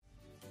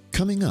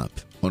Coming up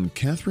on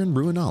Catherine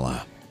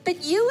Ruinala.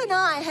 But you and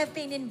I have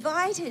been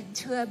invited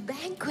to a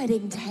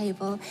banqueting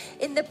table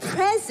in the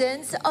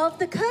presence of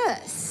the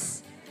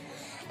curse.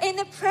 In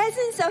the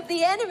presence of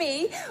the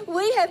enemy,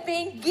 we have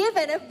been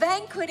given a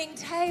banqueting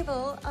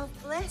table of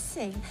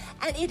blessing,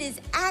 and it is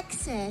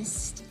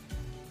accessed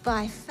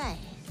by faith.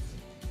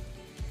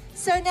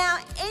 So now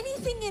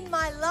anything in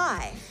my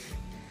life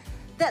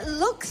that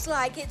looks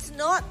like it's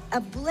not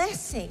a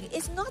blessing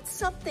is not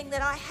something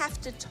that I have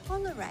to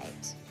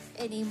tolerate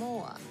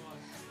anymore,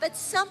 but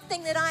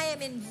something that I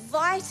am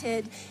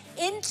invited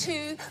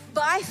into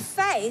by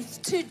faith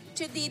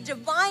to the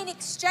divine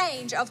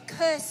exchange of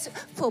curse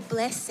for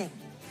blessing.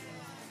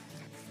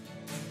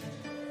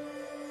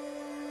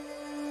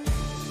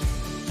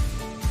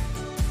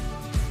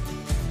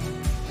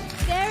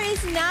 There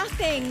is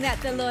nothing that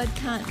the Lord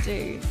can't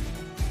do.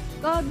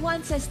 God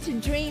wants us to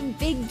dream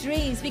big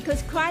dreams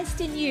because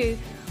Christ in you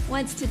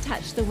wants to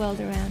touch the world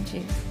around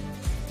you.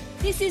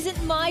 This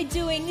isn't my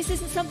doing. This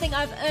isn't something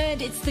I've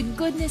earned. It's the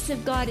goodness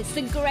of God. It's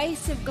the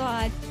grace of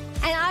God.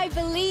 And I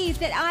believe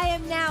that I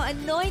am now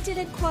anointed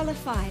and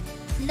qualified,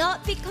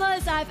 not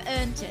because I've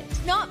earned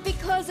it, not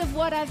because of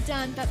what I've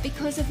done, but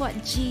because of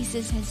what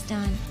Jesus has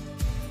done.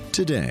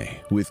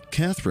 Today with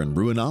Catherine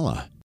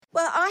Ruinala.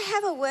 Well, I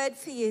have a word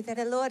for you that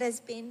the Lord has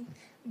been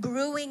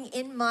brewing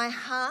in my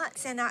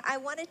heart, and I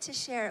wanted to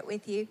share it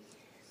with you.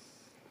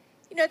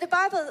 You know, the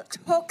Bible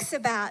talks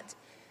about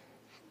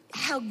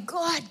how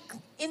God,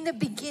 in the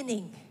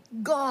beginning,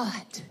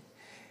 God,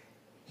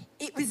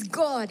 it was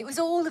God. It was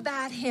all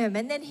about Him.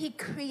 And then He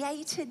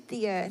created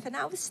the earth. And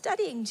I was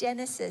studying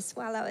Genesis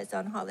while I was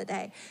on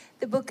holiday,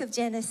 the book of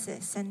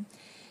Genesis. And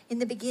in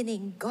the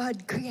beginning,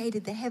 God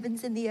created the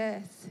heavens and the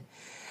earth.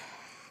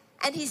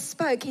 And He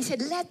spoke. He said,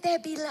 "Let there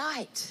be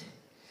light."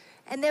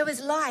 And there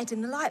was light,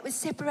 and the light was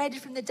separated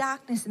from the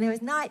darkness, and there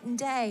was night and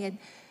day.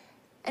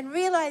 And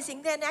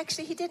realizing then,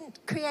 actually, He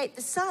didn't create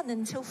the sun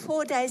until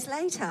 4 days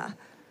later.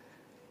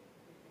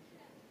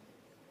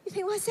 You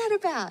think, what's that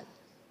about?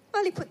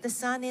 Well, He put the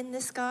sun in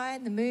the sky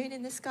and the moon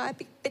in the sky,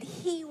 but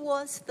He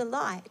was the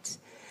light,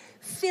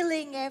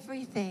 filling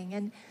everything.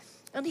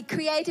 And He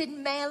created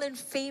male and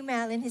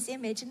female in His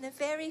image. And the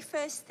very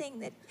first thing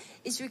that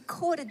is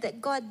recorded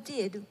that God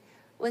did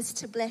was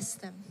to bless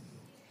them.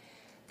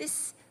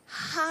 This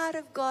heart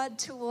of God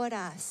toward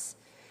us.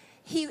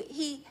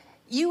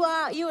 You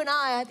and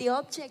I are the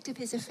object of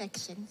His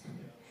affection.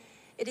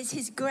 It is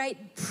His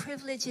great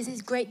privilege, it is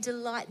His great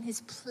delight and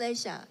His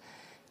pleasure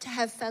to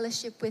have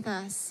fellowship with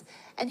us.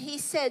 And He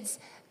says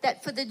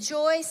that for the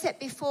joy set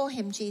before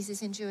Him,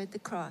 Jesus endured the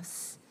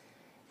cross.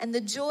 And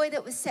the joy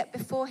that was set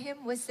before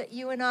Him was that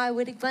you and I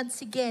would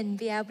once again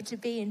be able to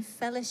be in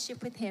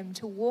fellowship with Him,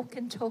 to walk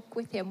and talk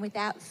with Him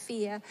without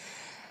fear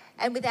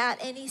and without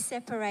any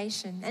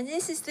separation. And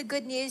this is the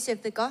good news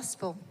of the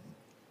gospel.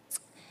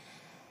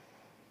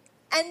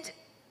 And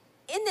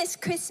in this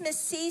Christmas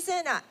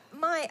season,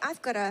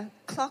 I've got a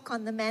clock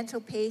on the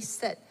mantelpiece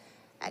that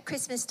at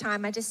Christmas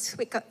time I just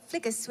flick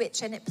a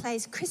switch and it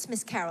plays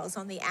Christmas carols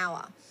on the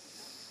hour.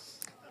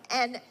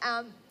 And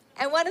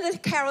one of the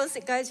carols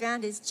that goes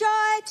around is,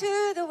 "Joy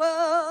to the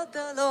world,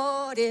 the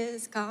Lord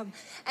is come."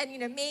 And you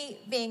know, me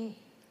being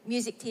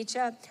music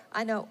teacher,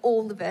 I know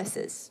all the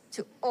verses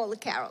to all the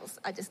carols.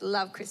 I just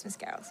love Christmas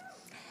carols.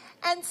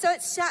 And so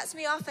it starts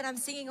me off and I'm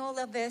singing all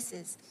the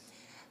verses.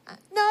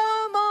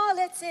 No more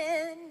let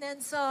sin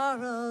and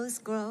sorrows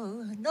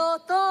grow, no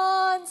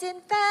thorns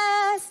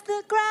infest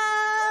the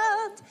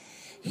ground.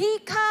 He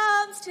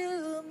comes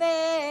to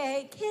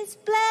make His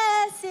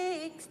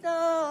blessings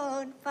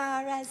known,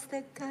 far as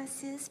the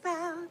curse is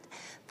found,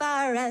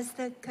 far as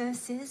the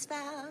curse is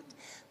found.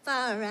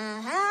 Far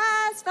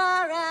as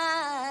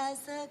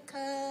the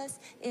curse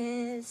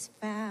is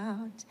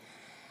found.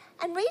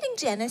 And reading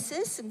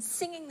Genesis and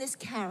singing this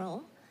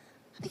carol,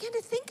 I began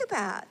to think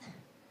about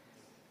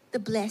the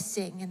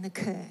blessing and the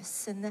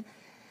curse and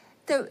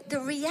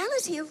the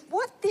reality of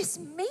what this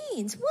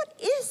means. What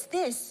is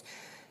this?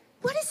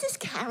 What is this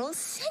carol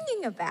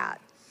singing about?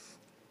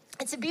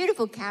 It's a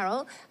beautiful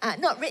carol,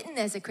 not written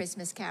as a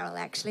Christmas carol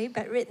actually,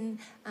 but written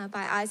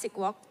by Isaac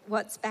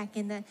Watts back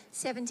in the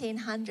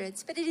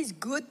 1700s. But it is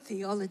good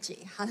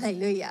theology,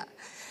 hallelujah.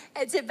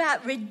 It's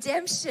about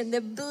redemption,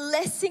 the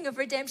blessing of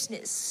redemption.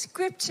 It's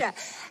scripture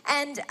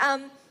and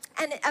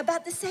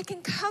about the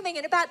second coming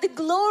and about the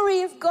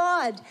glory of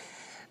God.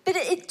 But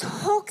it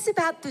talks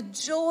about the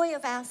joy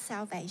of our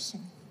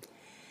salvation.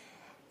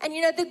 And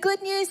you know, the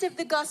good news of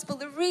the gospel,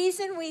 the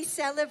reason we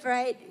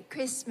celebrate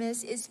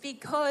Christmas is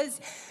because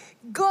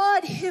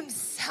God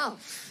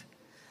Himself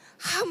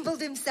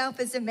humbled Himself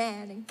as a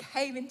man and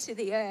came into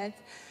the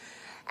earth.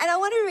 And I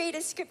want to read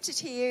a scripture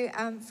to you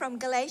from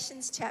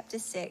Galatians chapter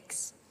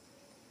 6.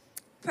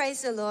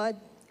 Praise the Lord.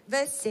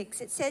 Verse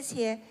 6, it says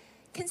here,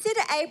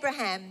 "Consider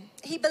Abraham.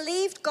 He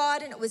believed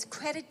God and it was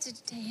credited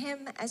to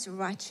him as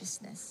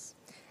righteousness."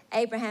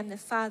 Abraham, the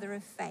father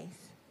of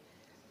faith.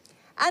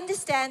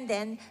 "Understand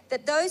then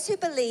that those who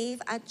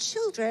believe are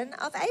children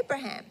of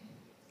Abraham.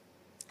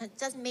 It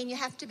doesn't mean you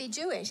have to be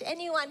Jewish.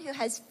 Anyone who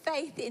has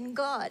faith in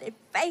God,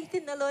 faith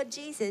in the Lord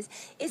Jesus,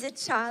 is a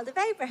child of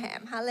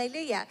Abraham.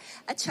 Hallelujah.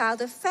 A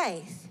child of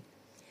faith.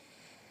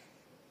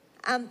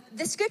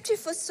 The scripture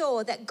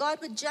foresaw that God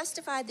would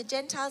justify the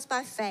Gentiles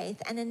by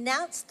faith and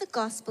announced the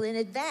gospel in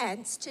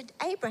advance to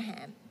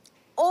Abraham.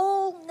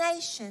 All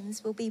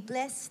nations will be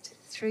blessed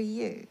through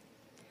you.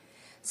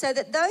 So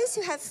that those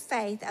who have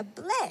faith are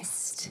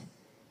blessed.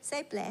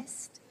 Say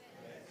blessed.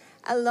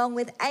 Along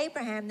with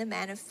Abraham, the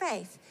man of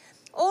faith.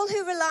 All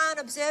who rely on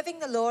observing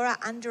the law are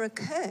under a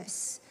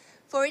curse.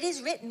 For it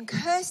is written,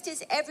 cursed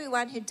is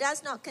everyone who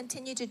does not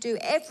continue to do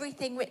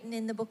everything written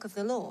in the book of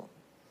the law.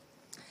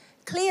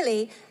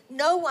 Clearly,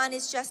 no one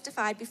is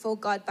justified before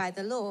God by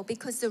the law,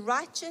 because the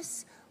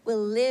righteous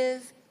will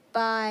live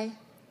by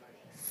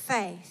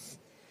faith.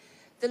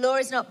 The law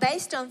is not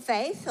based on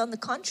faith. On the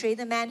contrary,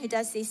 the man who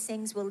does these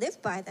things will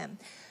live by them.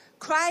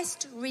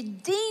 Christ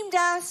redeemed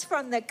us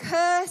from the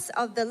curse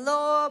of the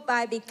law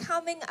by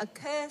becoming a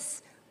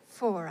curse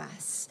for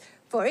us.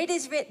 For it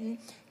is written,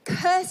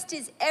 cursed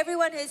is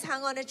everyone who is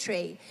hung on a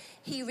tree.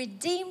 He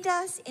redeemed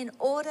us in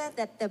order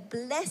that the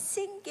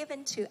blessing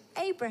given to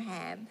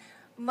Abraham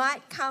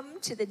might come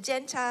to the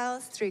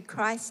Gentiles through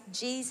Christ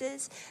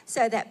Jesus,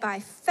 so that by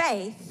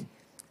faith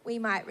we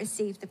might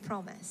receive the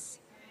promise.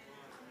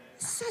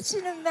 Such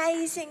an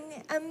amazing,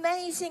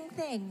 amazing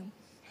thing.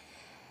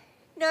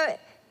 No,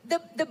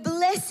 the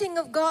blessing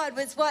of God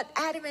was what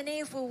Adam and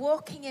Eve were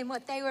walking in,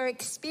 what they were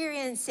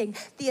experiencing.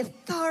 The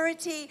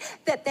authority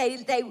that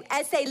they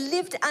as they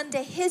lived under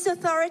his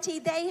authority,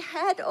 they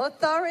had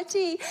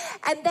authority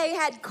and they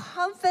had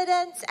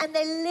confidence and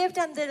they lived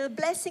under the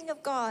blessing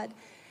of God.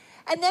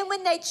 And then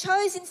when they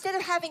chose, instead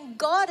of having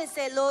God as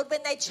their Lord,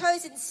 when they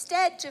chose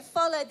instead to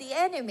follow the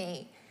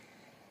enemy,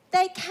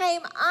 they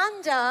came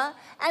under,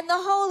 and the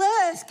whole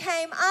earth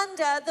came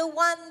under the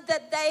one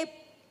that they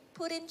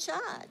put in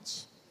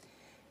charge.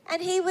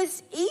 And he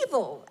was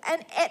evil,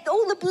 and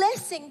all the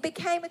blessing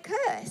became a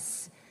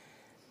curse.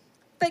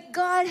 But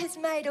God has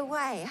made a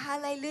way,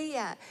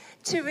 hallelujah,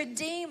 to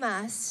redeem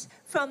us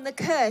from the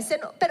curse.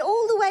 But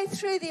all the way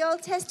through the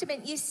Old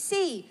Testament, you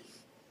see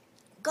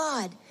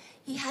God,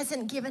 he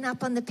hasn't given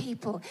up on the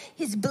people.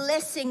 His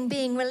blessing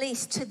being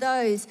released to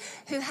those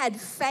who had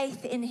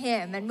faith in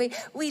him. And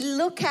we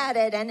look at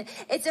it, and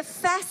it's a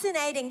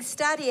fascinating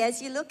study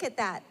as you look at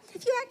that.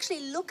 If you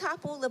actually look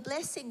up all the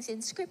blessings in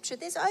Scripture,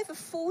 there's over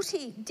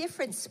 40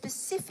 different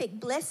specific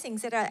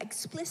blessings that are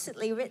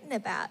explicitly written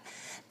about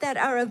that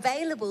are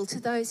available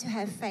to those who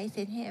have faith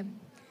in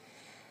him.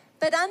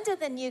 But under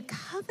the new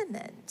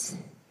covenant,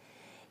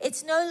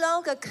 it's no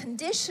longer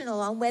conditional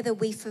on whether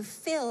we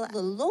fulfill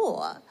the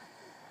law,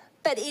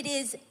 but it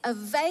is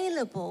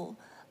available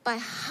by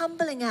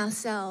humbling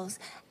ourselves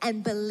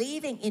and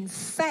believing in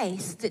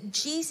faith that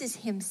Jesus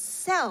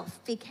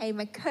himself became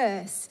a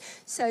curse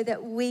so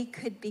that we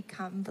could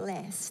become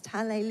blessed.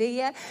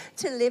 Hallelujah.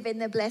 To live in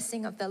the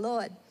blessing of the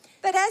Lord.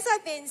 But as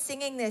I've been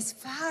singing this,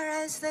 far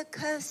as the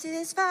curse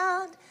is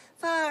found,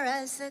 far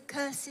as the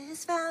curse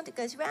is found, it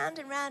goes round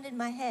and round in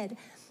my head.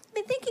 I've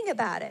been thinking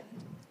about it.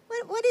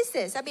 What is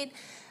this? I mean,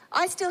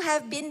 I still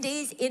have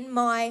bindis in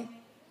my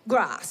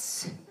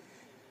grass.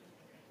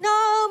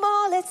 No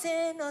more let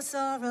sin or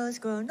sorrows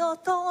grow, nor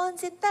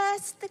thorns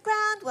infest the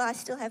ground. Well, I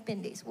still have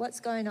bindis. What's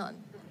going on?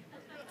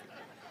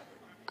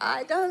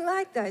 I don't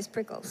like those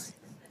prickles.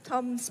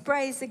 Tom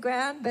sprays the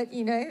ground, but,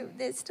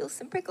 there's still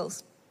some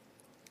prickles.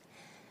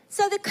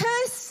 So the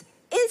curse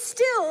is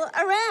still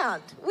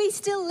around. We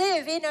still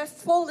live in a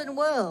fallen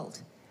world.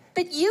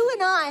 But you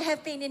and I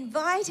have been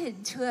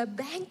invited to a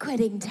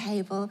banqueting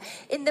table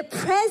in the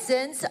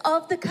presence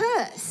of the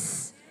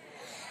curse.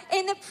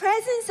 In the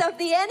presence of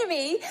the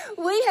enemy,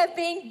 we have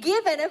been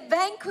given a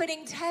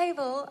banqueting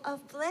table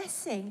of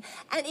blessing,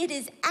 and it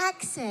is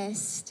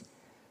accessed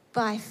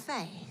by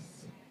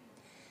faith.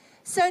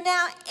 So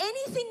now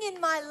anything in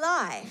my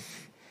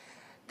life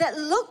that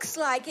looks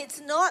like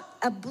it's not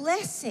a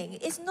blessing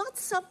is not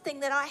something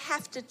that I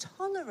have to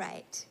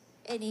tolerate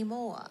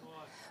anymore,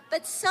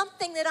 but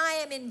something that I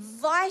am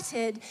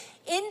invited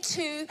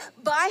into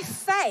by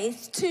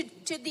faith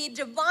to the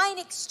divine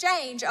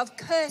exchange of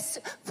curse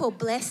for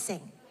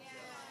blessing.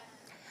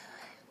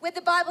 Where the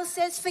Bible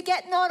says,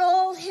 forget not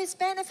all his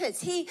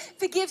benefits. He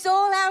forgives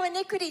all our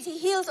iniquities. He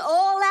heals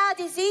all our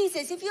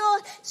diseases. If you're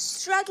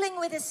struggling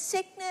with a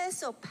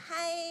sickness or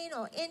pain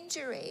or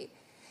injury,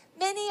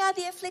 many are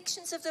the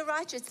afflictions of the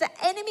righteous. The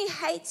enemy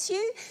hates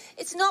you.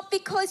 It's not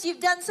because you've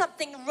done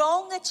something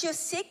wrong that you're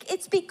sick.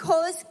 It's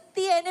because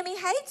the enemy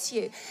hates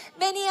you.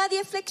 Many are the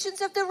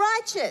afflictions of the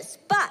righteous,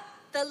 but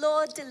the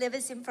Lord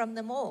delivers him from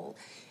them all.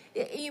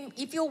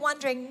 If you're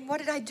wondering, what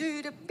did I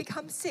do to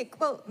become sick?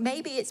 Well,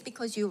 maybe it's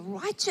because you're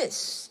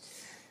righteous.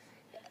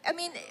 I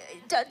mean,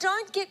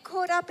 don't get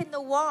caught up in the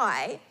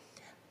why,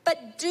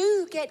 but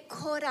do get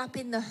caught up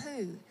in the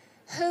who.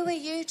 Who are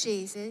you,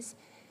 Jesus?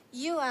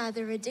 You are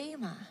the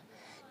Redeemer.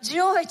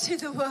 Joy to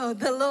the world,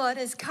 the Lord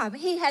has come.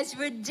 He has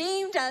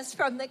redeemed us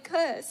from the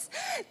curse.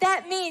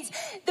 That means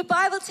the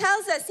Bible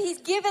tells us He's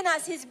given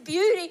us His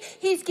beauty.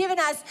 He's given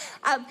us,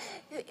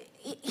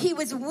 He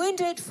was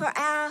wounded for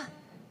our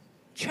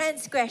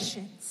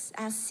transgressions,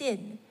 our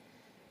sin.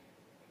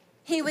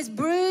 He was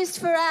bruised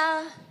for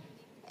our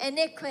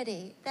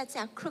iniquity. That's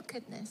our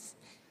crookedness.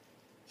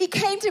 He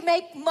came to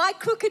make my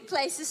crooked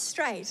places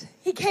straight.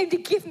 He came to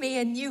give me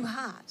a new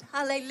heart.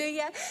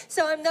 Hallelujah.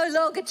 So I'm no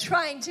longer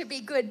trying to be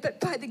good, but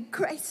by the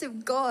grace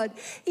of God,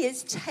 He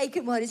has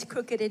taken what is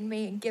crooked in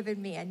me and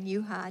given me a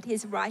new heart,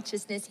 His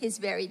righteousness, His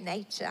very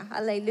nature.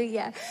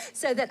 Hallelujah.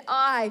 So that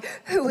I,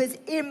 who was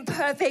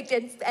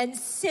imperfect and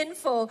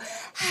sinful,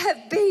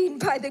 have been,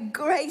 by the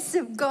grace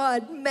of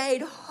God,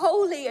 made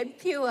holy and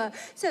pure,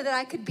 so that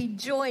I could be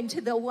joined to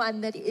the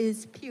one that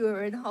is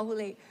pure and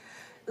holy.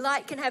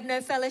 Light can have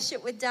no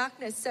fellowship with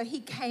darkness, so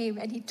He came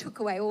and He took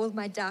away all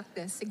my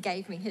darkness and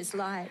gave me His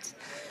light,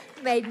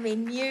 made me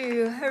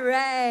new.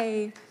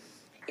 Hooray!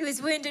 He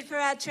was wounded for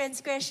our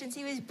transgressions.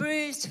 He was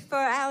bruised for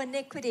our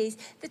iniquities.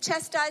 The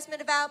chastisement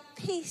of our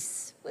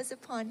peace was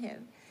upon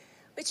Him,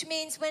 which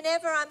means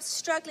whenever I'm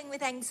struggling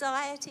with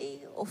anxiety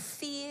or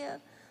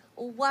fear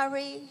or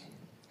worry,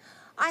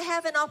 I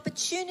have an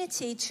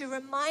opportunity to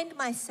remind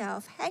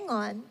myself, hang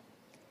on,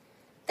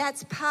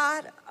 that's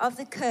part of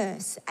the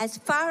curse. As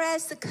far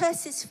as the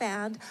curse is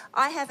found,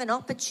 I have an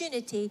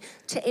opportunity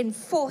to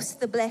enforce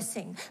the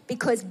blessing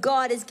because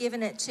God has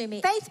given it to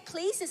me. Faith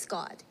pleases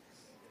God.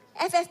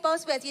 F.F.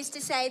 Bosworth used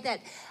to say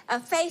that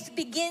faith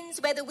begins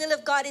where the will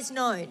of God is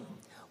known.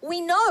 We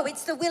know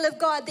it's the will of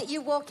God that you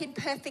walk in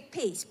perfect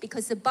peace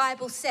because the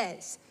Bible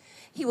says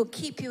He will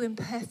keep you in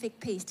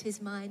perfect peace.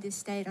 His mind is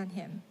stayed on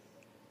Him.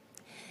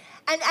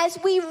 And as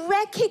we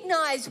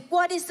recognize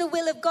what is the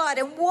will of God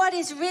and what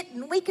is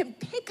written, we can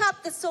pick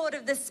up the sword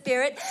of the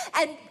Spirit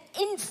and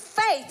in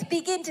faith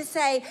begin to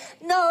say,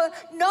 no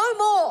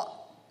more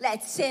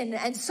let sin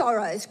and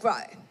sorrows grow.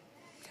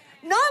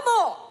 No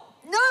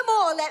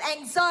more let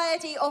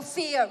anxiety or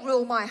fear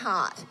rule my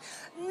heart.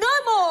 No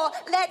more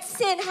let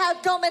sin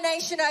have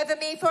domination over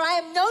me, for I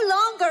am no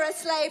longer a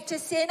slave to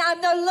sin. I'm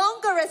no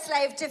longer a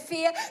slave to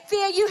fear.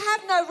 Fear, you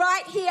have no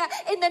right here.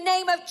 In the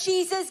name of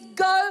Jesus,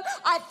 go.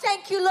 I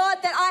thank you, Lord,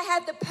 that I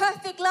have the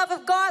perfect love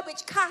of God,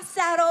 which casts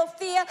out all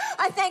fear.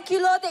 I thank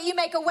you, Lord, that you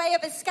make a way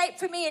of escape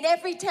for me in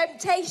every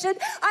temptation.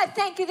 I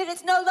thank you that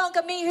it's no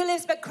longer me who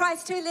lives, but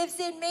Christ who lives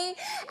in me.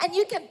 And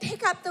you can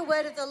pick up the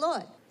word of the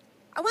Lord.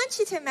 I want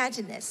you to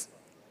imagine this.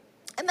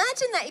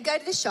 Imagine that you go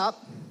to the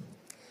shop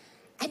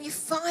and you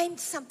find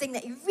something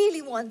that you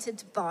really wanted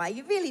to buy,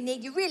 you really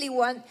need, you really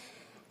want,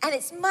 and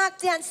it's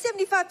marked down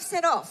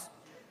 75% off.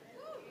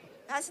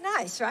 That's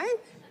nice, right?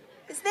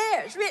 It's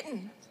there, it's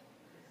written.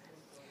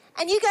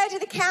 And you go to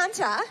the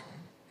counter,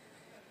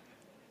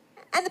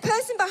 and the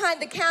person behind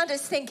the counter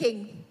is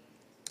thinking,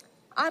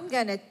 I'm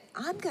going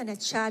to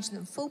charge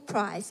them full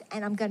price,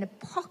 and I'm going to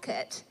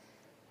pocket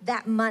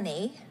that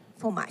money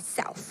for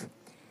myself.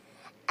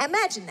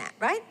 Imagine that,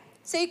 right?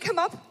 So you come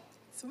up,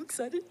 so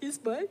excited,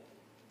 here's my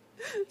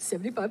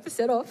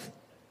 75% off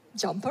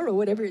jumper or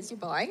whatever it is you're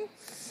buying.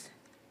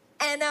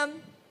 And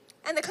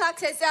the clerk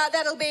says,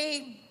 that'll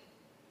be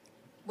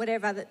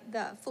whatever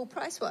the full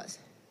price was.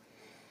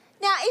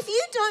 Now, if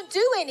you don't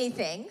do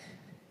anything,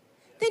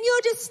 then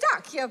you're just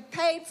stuck. You're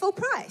paid full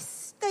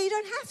price, though you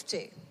don't have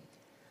to.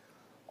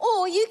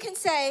 Or you can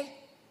say,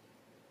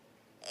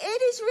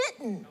 it is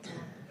written.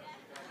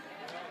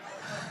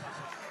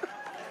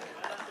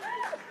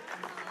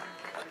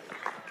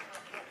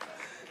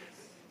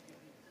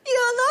 You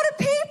know, a lot of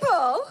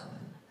people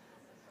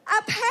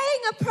are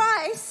paying a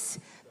price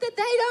that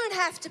they don't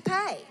have to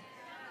pay.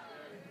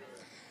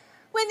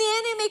 When the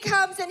enemy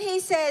comes and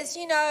he says,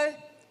 you know,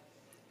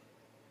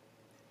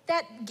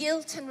 that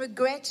guilt and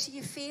regret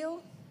you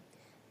feel,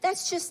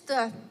 that's just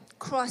the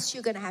cross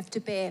you're going to have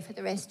to bear for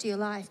the rest of your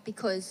life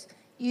because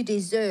you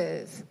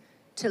deserve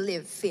to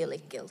live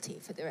feeling guilty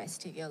for the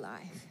rest of your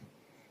life.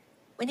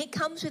 When he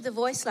comes with a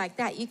voice like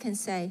that, you can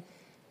say,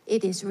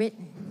 it is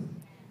written.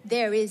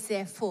 There is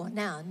therefore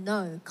now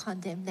no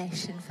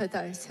condemnation for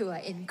those who are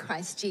in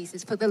Christ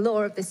Jesus. For the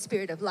law of the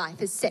Spirit of life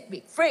has set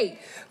me free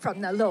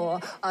from the law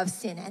of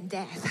sin and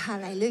death.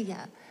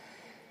 Hallelujah.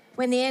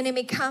 When the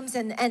enemy comes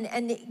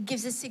and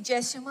gives a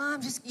suggestion, well,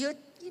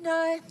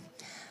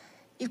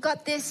 you've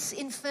got this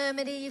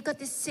infirmity, you've got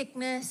this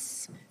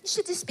sickness. You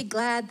should just be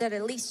glad that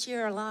at least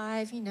you're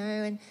alive, you know,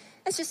 and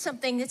that's just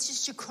something, that's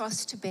just your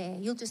cross to bear.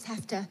 You'll just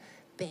have to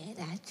bear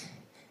that.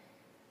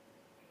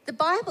 The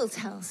Bible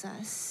tells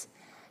us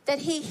that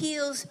he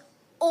heals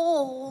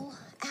all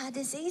our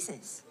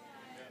diseases.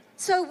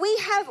 So we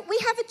have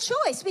a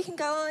choice. We can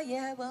go, oh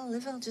yeah, well,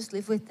 I'll just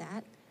live with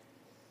that.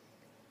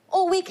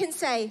 Or we can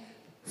say,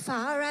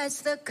 far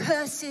as the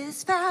curse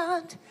is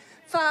found,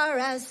 far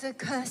as the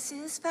curse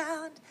is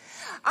found.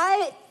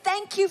 I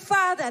thank you,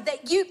 Father,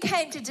 that you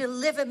came to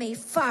deliver me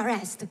far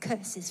as the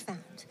curse is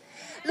found.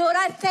 Lord,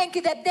 I thank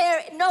you that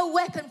no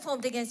weapon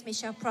formed against me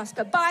shall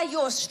prosper. By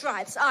your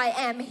stripes I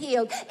am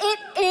healed. It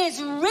is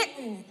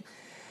written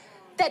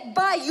that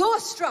by your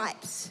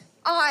stripes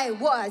I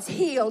was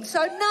healed.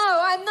 So no,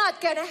 I'm not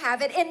going to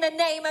have it in the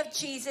name of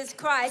Jesus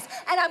Christ.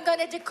 And I'm going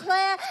to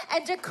declare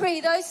and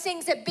decree those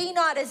things that be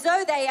not as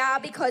though they are,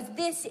 because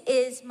this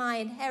is my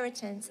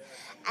inheritance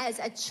as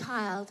a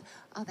child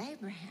of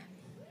Abraham.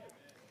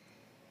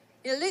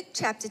 Luke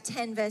chapter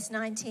 10 verse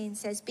 19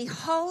 says,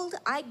 behold,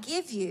 I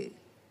give you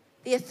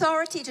the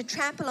authority to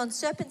trample on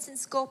serpents and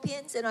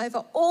scorpions and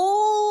over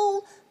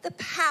all the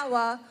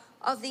power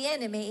of the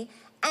enemy,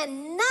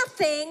 and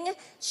nothing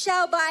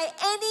shall by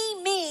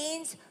any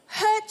means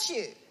hurt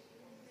you.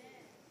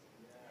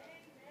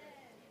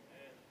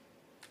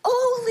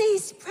 All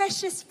these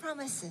precious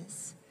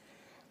promises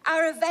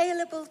are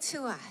available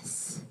to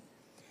us,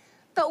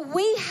 but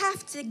we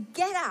have to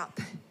get up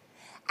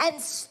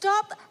and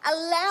stop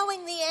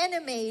allowing the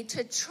enemy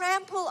to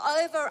trample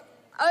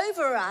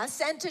over us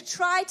and to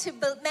try to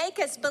make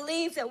us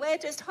believe that we're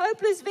just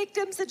hopeless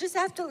victims that just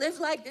have to live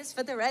like this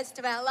for the rest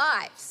of our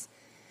lives.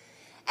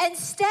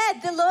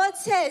 Instead, the Lord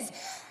says,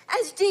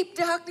 as deep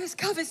darkness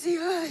covers the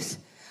earth,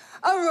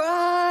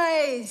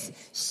 arise,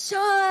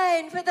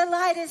 shine, for the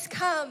light has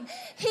come.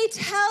 He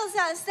tells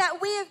us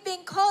that we have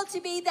been called to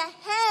be the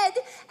head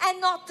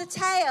and not the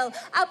tail,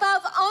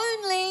 above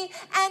only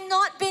and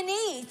not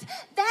beneath.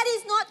 That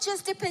is not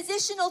just a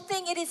positional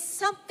thing. It is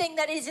something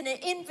that is an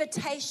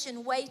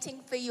invitation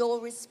waiting for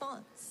your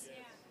response.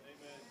 Yeah.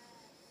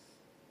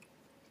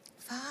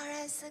 Far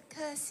as the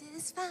curse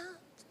is found.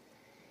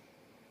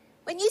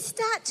 When you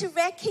start to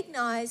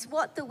recognize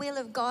what the will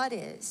of God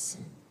is,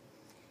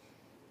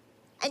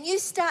 and you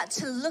start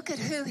to look at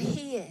who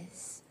He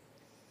is,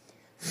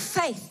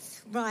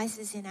 faith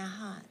rises in our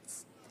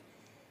hearts.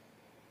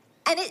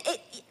 And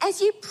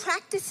as you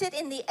practice it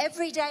in the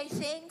everyday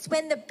things,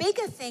 when the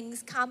bigger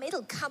things come,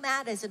 it'll come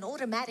out as an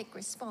automatic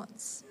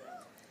response.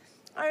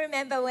 I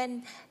remember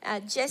when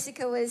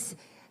Jessica was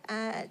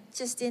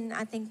just in,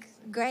 I think,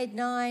 grade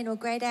 9 or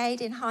grade 8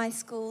 in high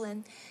school,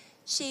 and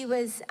she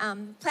was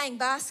playing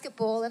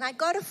basketball, and I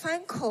got a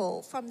phone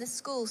call from the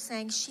school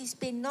saying she's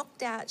been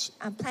knocked out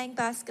playing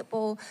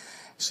basketball.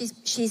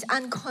 She's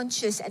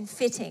unconscious and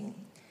fitting.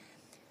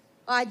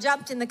 I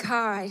jumped in the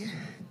car. I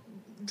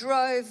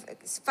drove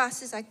as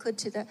fast as I could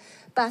to the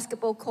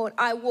basketball court.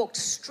 I walked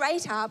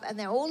straight up, and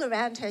they're all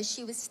around her.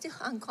 She was still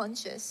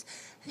unconscious.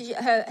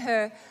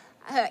 Her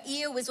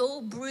ear was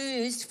all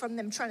bruised from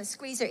them trying to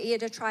squeeze her ear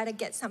to try to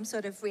get some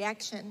sort of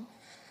reaction.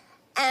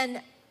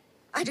 And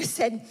I just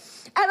said,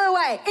 out of the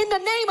way, in the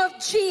name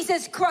of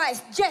Jesus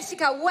Christ,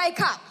 Jessica,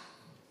 wake up.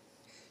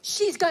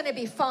 She's going to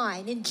be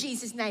fine in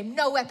Jesus' name.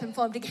 No weapon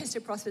formed against her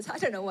prospers. I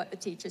don't know what the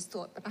teachers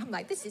thought, but I'm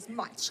like, this is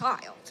my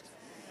child.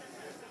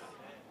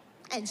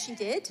 And she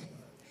did.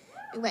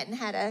 We went and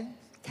had a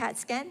CAT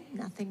scan.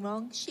 Nothing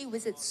wrong. She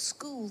was at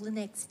school the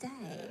next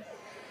day.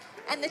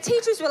 And the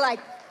teachers were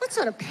like, what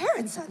sort of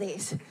parents are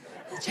these?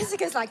 And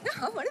Jessica's like,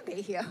 no, I want to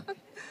be here.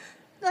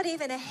 Not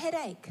even a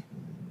headache.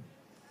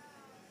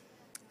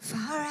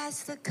 Far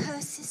as the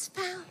curse is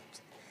found,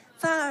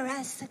 far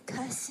as the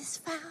curse is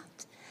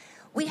found,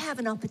 we have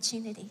an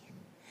opportunity.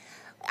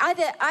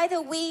 Either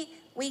we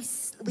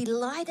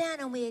lie down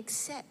and we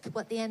accept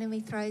what the enemy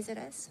throws at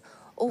us,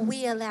 or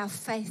we allow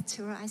faith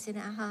to rise in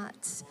our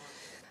hearts.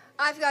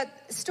 I've got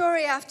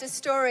story after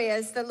story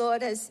as the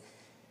Lord has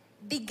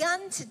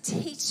begun to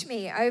teach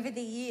me over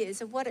the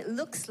years of what it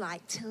looks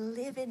like to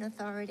live in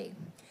authority.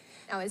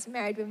 I was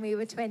married when we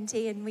were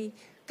 20, and we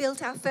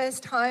built our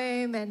first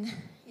home and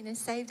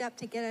saved up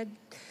to get a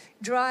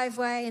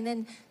driveway, and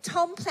then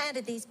Tom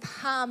planted these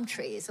palm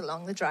trees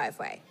along the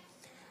driveway.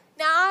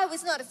 Now, I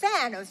was not a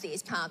fan of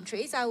these palm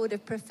trees. I would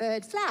have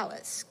preferred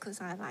flowers,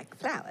 because I like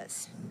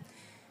flowers.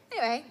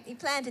 Anyway, he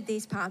planted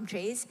these palm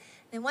trees.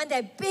 Then one day,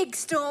 a big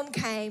storm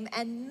came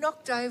and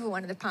knocked over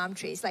one of the palm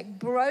trees, like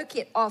broke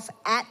it off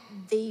at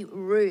the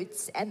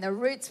roots, and the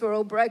roots were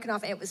all broken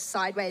off, and it was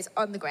sideways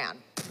on the ground.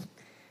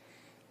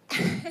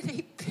 And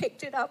he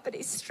picked it up and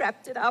he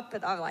strapped it up,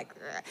 and I'm like,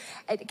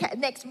 and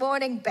next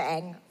morning,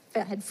 bang,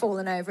 had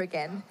fallen over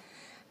again.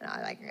 And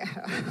I'm like,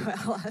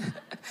 well. And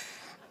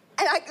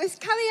I was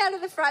coming out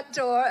of the front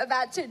door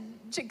about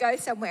to go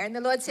somewhere, and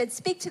the Lord said,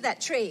 speak to that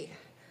tree.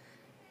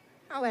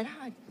 I went,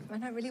 oh, I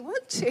don't really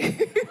want to. He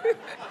said,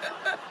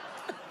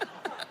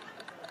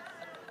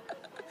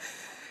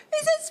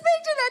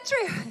 speak to that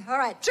tree. All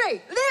right,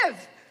 tree,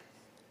 live.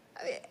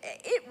 I mean,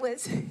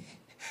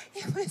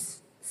 it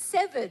was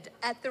severed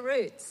at the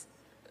roots.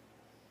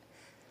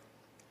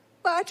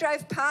 Well, I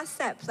drove past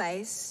that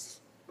place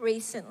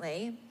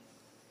recently,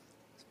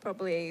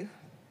 probably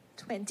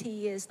 20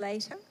 years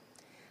later.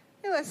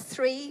 There were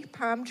 3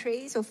 palm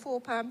trees or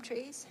 4 palm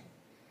trees.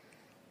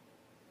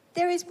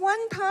 There is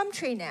one palm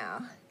tree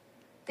now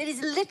that is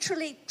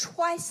literally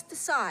twice the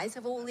size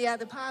of all the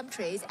other palm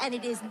trees, and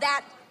it is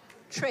that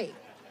tree.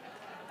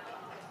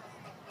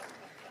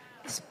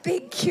 This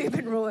big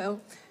Cuban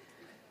royal.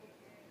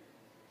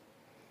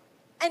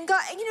 And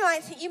God, I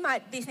think you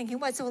might be thinking,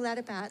 what's all that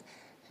about?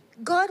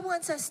 God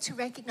wants us to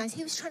recognize,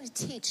 He was trying to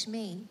teach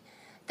me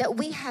that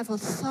we have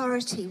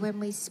authority when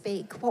we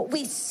speak. What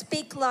we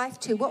speak life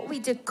to, what we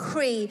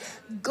decree,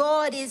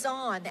 God is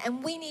on.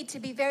 And we need to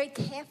be very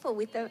careful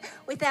with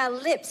our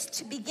lips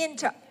to begin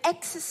to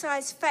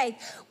exercise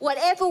faith.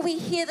 Whatever we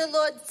hear the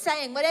Lord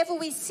saying, whatever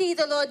we see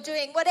the Lord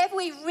doing, whatever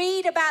we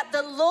read about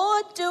the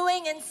Lord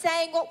doing and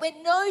saying what we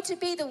know to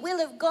be the will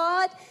of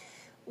God,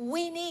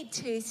 we need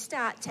to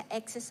start to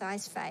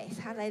exercise faith.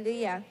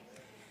 Hallelujah.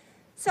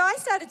 So I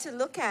started to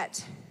look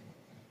at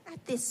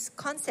this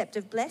concept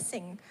of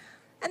blessing.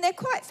 And they're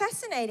quite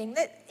fascinating.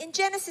 That in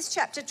Genesis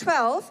chapter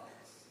 12,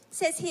 it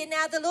says here,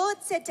 now the Lord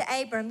said to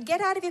Abram, get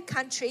out of your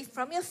country,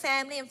 from your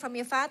family and from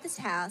your father's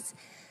house,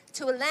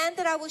 to a land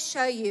that I will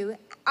show you.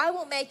 I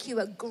will make you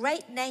a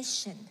great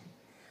nation.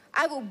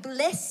 I will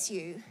bless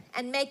you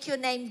and make your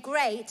name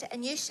great,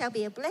 and you shall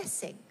be a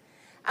blessing.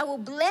 I will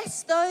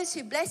bless those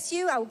who bless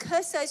you. I will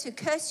curse those who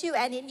curse you,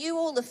 and in you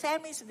all the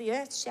families of the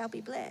earth shall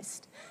be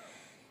blessed.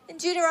 In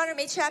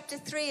Deuteronomy chapter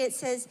 3, it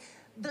says,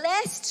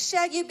 blessed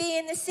shall you be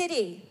in the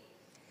city.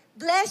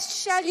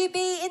 Blessed shall you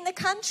be in the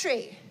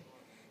country.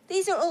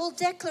 These are all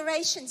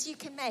declarations you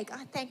can make.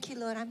 Oh, thank you,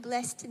 Lord. I'm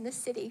blessed in the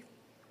city.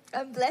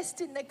 I'm blessed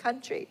in the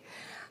country.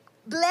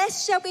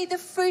 Blessed shall be the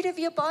fruit of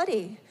your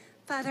body.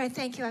 Father, I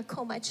thank you. I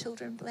call my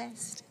children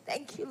blessed.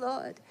 Thank you,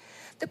 Lord.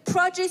 The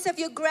produce of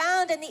your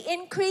ground and the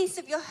increase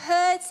of your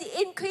herds,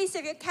 the increase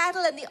of your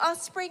cattle and the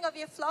offspring of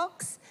your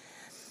flocks.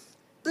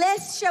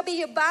 Blessed shall be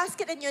your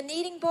basket and your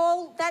kneading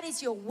bowl. That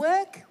is your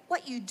work,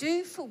 what you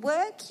do for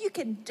work. You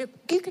can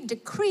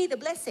decree the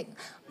blessing.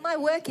 My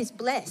work is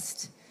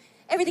blessed.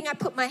 Everything I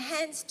put my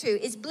hands to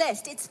is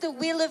blessed. It's the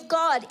will of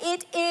God.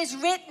 It is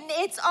written.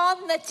 It's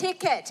on the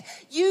ticket.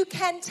 You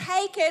can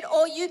take it,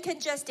 or you can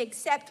just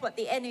accept what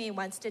the enemy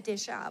wants to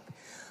dish up,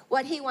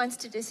 what he wants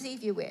to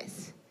deceive you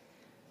with.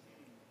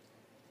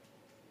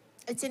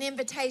 It's an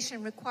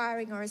invitation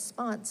requiring a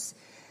response.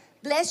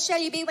 Blessed shall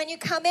you be when you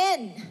come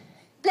in.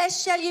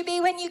 Blessed shall you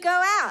be when you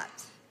go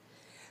out.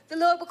 The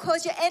Lord will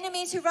cause your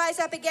enemies who rise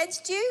up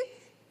against you.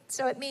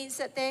 So it means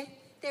that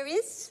there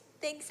is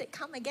things that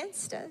come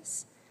against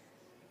us.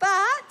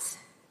 But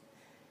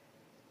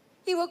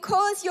he will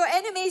cause your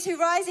enemies who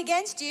rise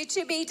against you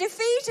to be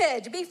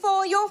defeated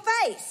before your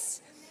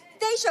face.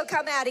 They shall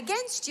come out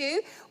against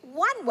you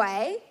one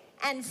way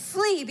and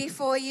flee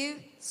before you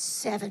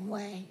 7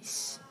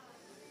 ways.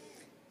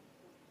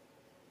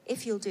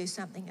 If you'll do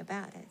something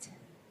about it.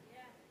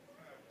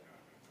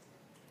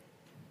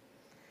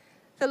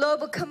 The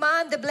Lord will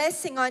command the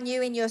blessing on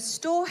you in your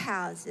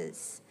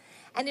storehouses,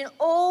 and in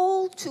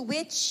all to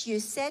which you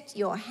set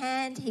your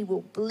hand, he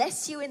will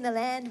bless you in the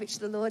land which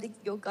the Lord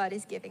your God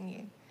is giving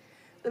you.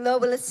 The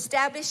Lord will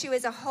establish you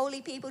as a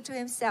holy people to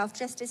himself,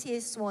 just as he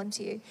has sworn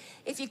to you.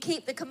 If you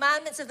keep the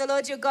commandments of the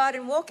Lord your God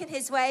and walk in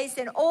his ways,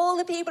 then all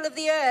the people of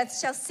the earth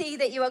shall see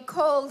that you are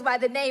called by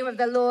the name of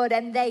the Lord,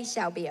 and they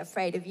shall be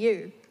afraid of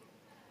you.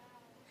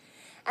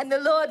 And the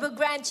Lord will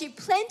grant you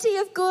plenty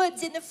of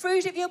goods in the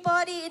fruit of your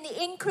body, in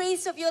the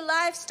increase of your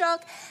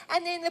livestock,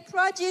 and in the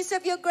produce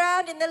of your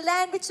ground, in the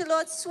land which the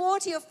Lord swore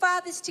to your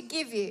fathers to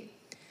give you.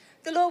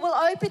 The Lord will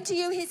open to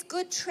you his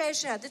good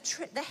treasure,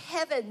 the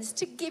heavens,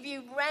 to give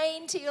you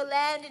rain to your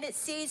land in its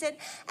season,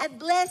 and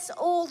bless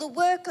all the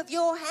work of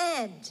your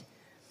hand.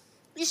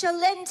 You shall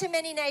lend to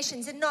many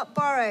nations and not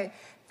borrow.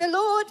 The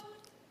Lord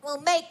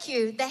will make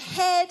you the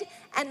head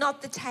and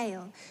not the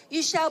tail.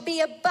 You shall be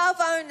above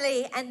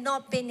only and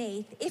not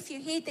beneath, if you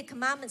heed the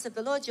commandments of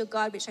the Lord your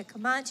God, which I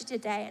command you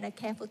today, and are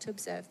careful to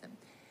observe them.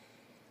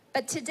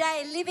 But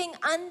today, living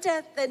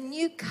under the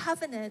new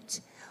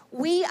covenant,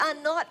 we are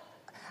not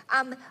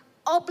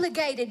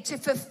obligated to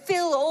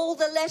fulfill all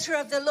the letter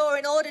of the law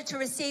in order to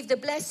receive the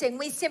blessing.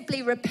 We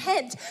simply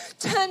repent,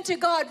 turn to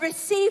God,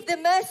 receive the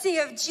mercy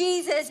of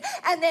Jesus,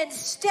 and then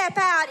step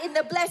out in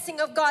the blessing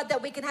of God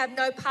that we can have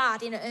no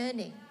part in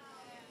earning.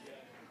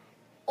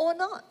 Or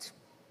not.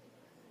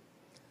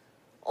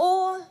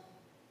 Or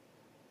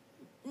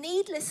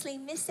needlessly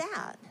miss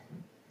out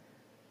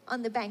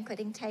on the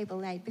banqueting table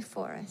laid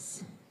before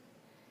us.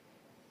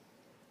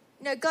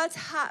 You know, God's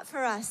heart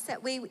for us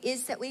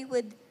is that we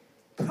would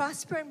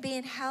prosper and be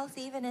in health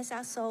even as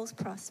our souls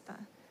prosper.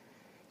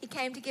 He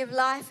came to give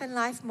life and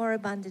life more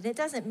abundant. It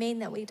doesn't mean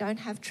that we don't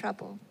have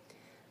trouble.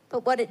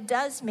 But what it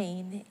does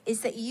mean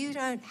is that you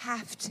don't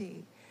have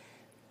to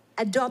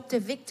adopt a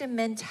victim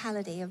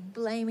mentality of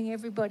blaming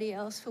everybody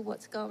else for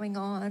what's going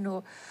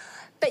on,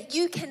 but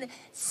you can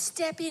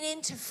step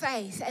into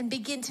faith and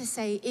begin to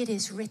say, it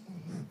is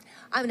written.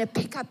 I'm going to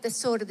pick up the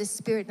sword of the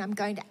Spirit and I'm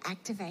going to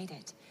activate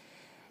it.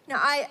 Now,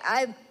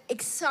 I'm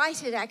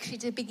excited actually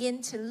to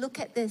begin to look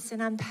at this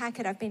and unpack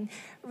it. I've been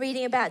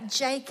reading about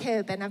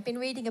Jacob and I've been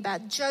reading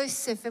about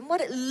Joseph and what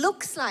it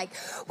looks like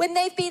when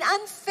they've been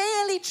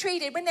unfairly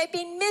treated, when they've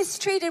been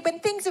mistreated, when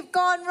things have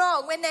gone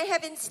wrong, when they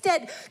have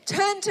instead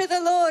turned to the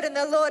Lord and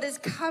the Lord has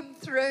come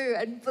through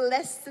and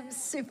blessed them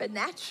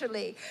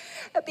supernaturally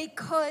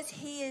because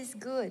he is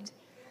good.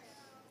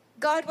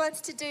 God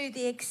wants to do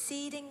the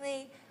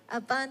exceedingly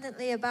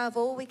abundantly above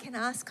all we can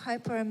ask,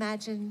 hope, or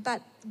imagine,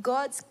 but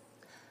God's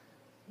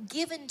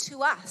given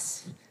to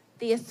us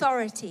the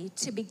authority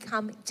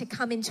to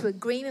come into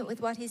agreement with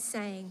what he's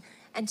saying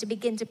and to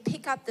begin to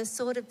pick up the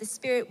sword of the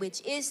Spirit,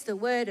 which is the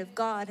word of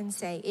God, and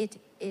say, it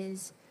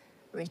is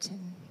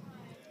written.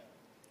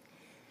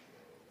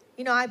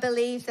 You know, I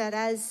believe that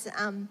as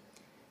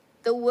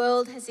the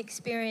world has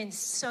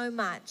experienced so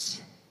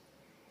much,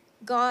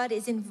 God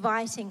is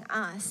inviting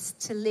us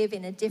to live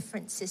in a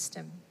different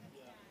system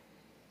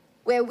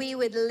where we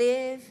would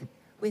live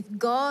with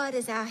God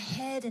as our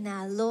head and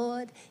our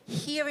Lord,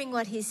 hearing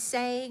what he's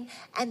saying,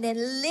 and then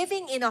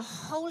living in a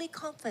holy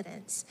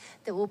confidence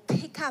that will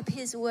pick up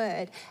his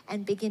word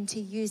and begin to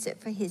use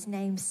it for his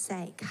name's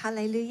sake.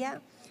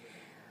 Hallelujah.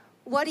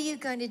 What are you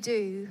going to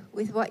do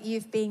with what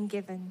you've been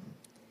given?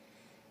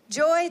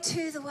 Joy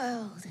to the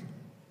world,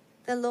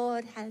 the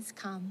Lord has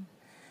come.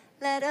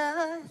 Let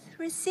earth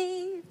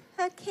receive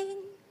her King.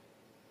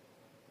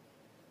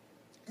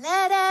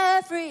 Let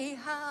every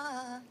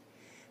heart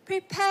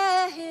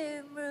prepare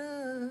him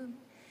room,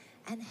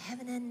 and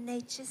heaven and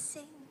nature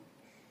sing,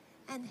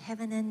 and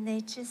heaven and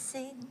nature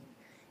sing,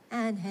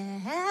 and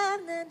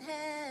heaven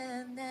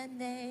and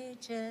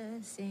nature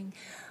sing.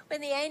 When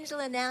the angel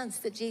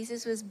announced that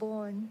Jesus was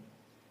born,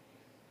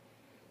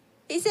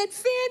 he said,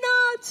 "Fear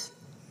not."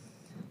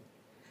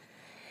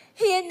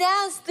 He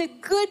announced the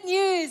good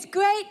news,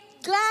 great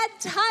glad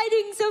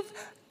tidings of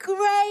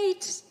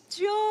great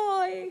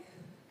joy.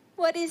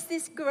 What is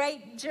this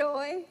great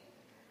joy?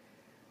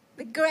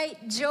 The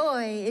great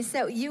joy is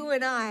that you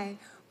and I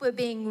were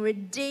being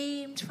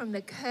redeemed from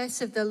the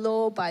curse of the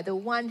law by the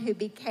one who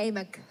became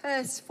a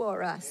curse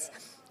for us,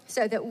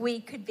 so that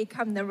we could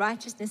become the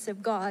righteousness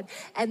of God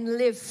and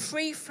live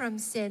free from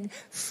sin,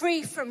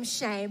 free from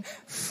shame,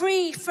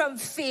 free from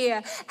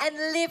fear, and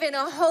live in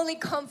a holy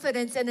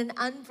confidence and an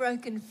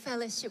unbroken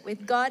fellowship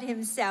with God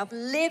himself,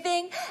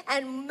 living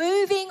and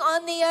moving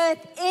on the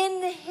earth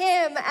in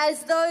him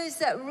as those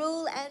that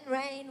rule and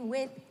reign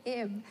with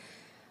him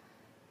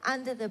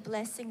under the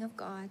blessing of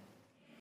God.